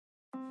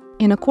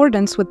In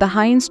accordance with the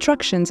high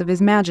instructions of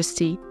His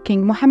Majesty,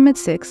 King Mohammed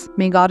VI,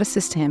 may God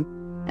assist him,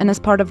 and as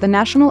part of the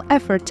national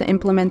effort to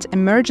implement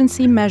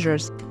emergency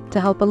measures to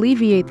help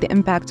alleviate the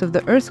impact of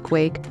the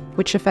earthquake,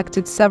 which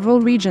affected several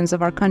regions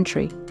of our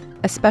country,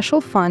 a special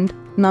fund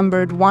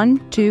numbered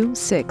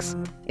 126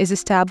 is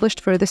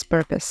established for this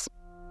purpose.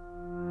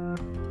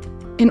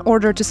 In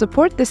order to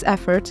support this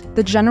effort,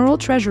 the General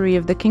Treasury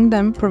of the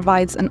Kingdom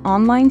provides an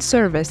online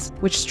service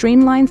which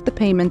streamlines the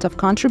payment of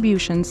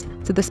contributions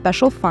to the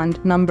special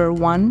fund number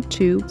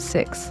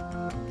 126.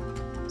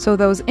 So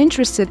those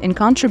interested in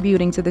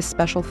contributing to this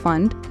special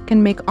fund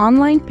can make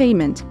online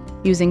payment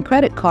using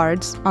credit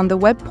cards on the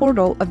web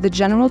portal of the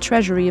General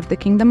Treasury of the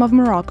Kingdom of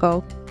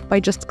Morocco by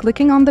just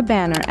clicking on the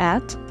banner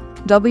at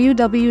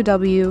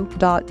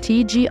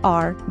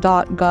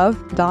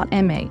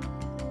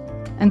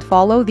www.tgr.gov.ma and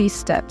follow these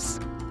steps.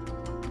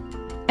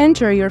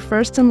 Enter your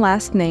first and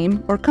last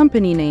name or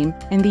company name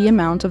and the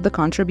amount of the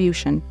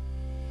contribution.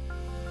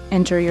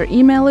 Enter your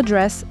email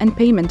address and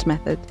payment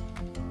method.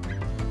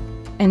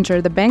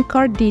 Enter the bank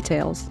card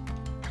details.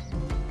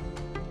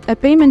 A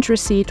payment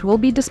receipt will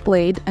be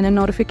displayed and a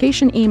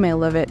notification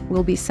email of it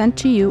will be sent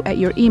to you at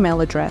your email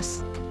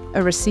address.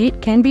 A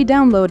receipt can be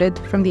downloaded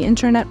from the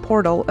internet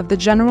portal of the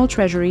General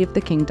Treasury of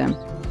the Kingdom.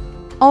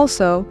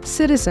 Also,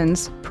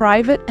 citizens,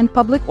 private and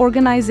public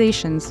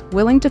organizations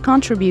willing to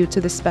contribute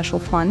to this special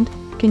fund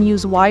can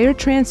use wire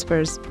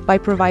transfers by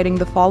providing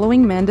the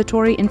following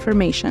mandatory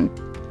information.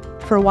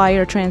 For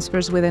wire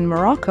transfers within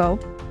Morocco,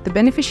 the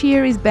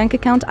beneficiary's bank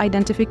account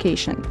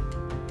identification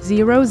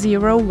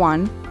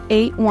 001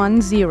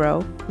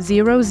 810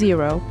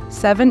 00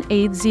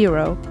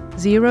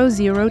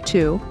 780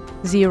 002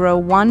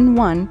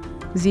 011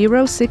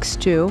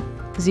 062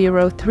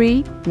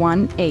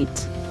 0318.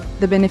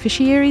 The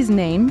beneficiary's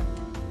name,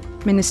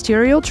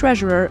 Ministerial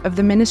Treasurer of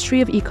the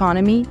Ministry of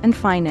Economy and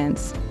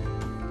Finance.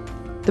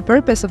 The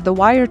purpose of the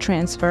wire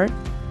transfer,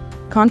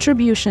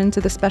 contribution to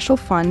the Special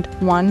Fund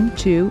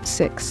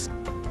 126.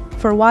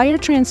 For wire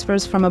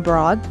transfers from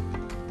abroad,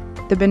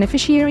 the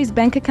beneficiary's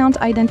bank account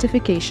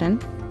identification,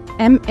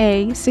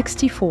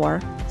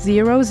 MA64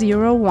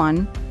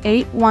 001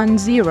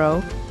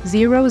 810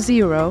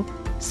 00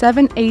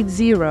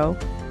 780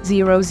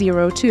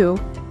 002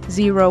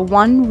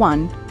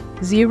 011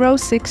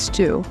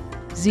 062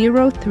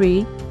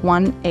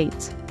 0318.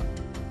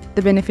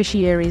 The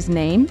beneficiary's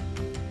name,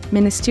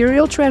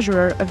 Ministerial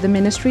Treasurer of the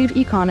Ministry of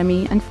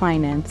Economy and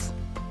Finance.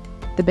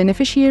 The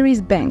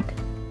beneficiary's bank,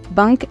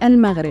 Bank Al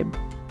Maghrib.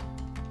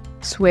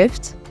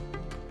 SWIFT,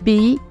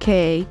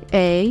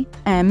 BKAMMAMR.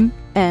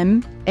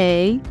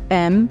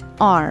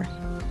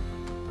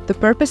 The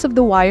purpose of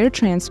the wire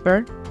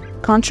transfer,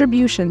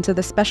 contribution to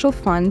the Special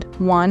Fund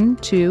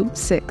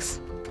 126.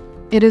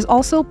 It is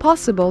also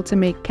possible to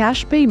make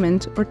cash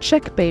payment or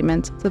check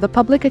payment to the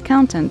public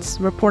accountants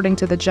reporting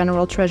to the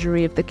General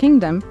Treasury of the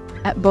Kingdom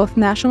at both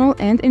national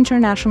and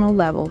international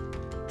level,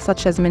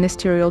 such as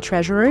ministerial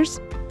treasurers,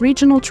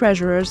 regional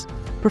treasurers,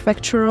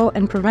 prefectural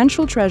and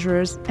provincial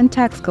treasurers, and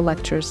tax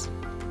collectors.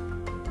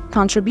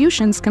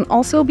 Contributions can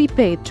also be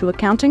paid to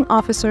accounting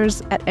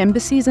officers at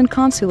embassies and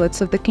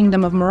consulates of the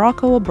Kingdom of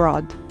Morocco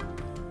abroad.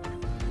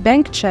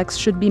 Bank checks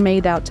should be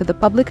made out to the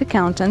public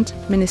accountant,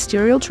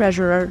 ministerial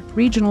treasurer,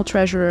 regional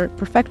treasurer,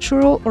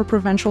 prefectural or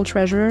provincial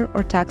treasurer,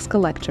 or tax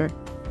collector.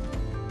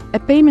 A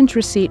payment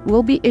receipt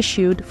will be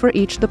issued for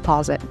each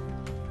deposit.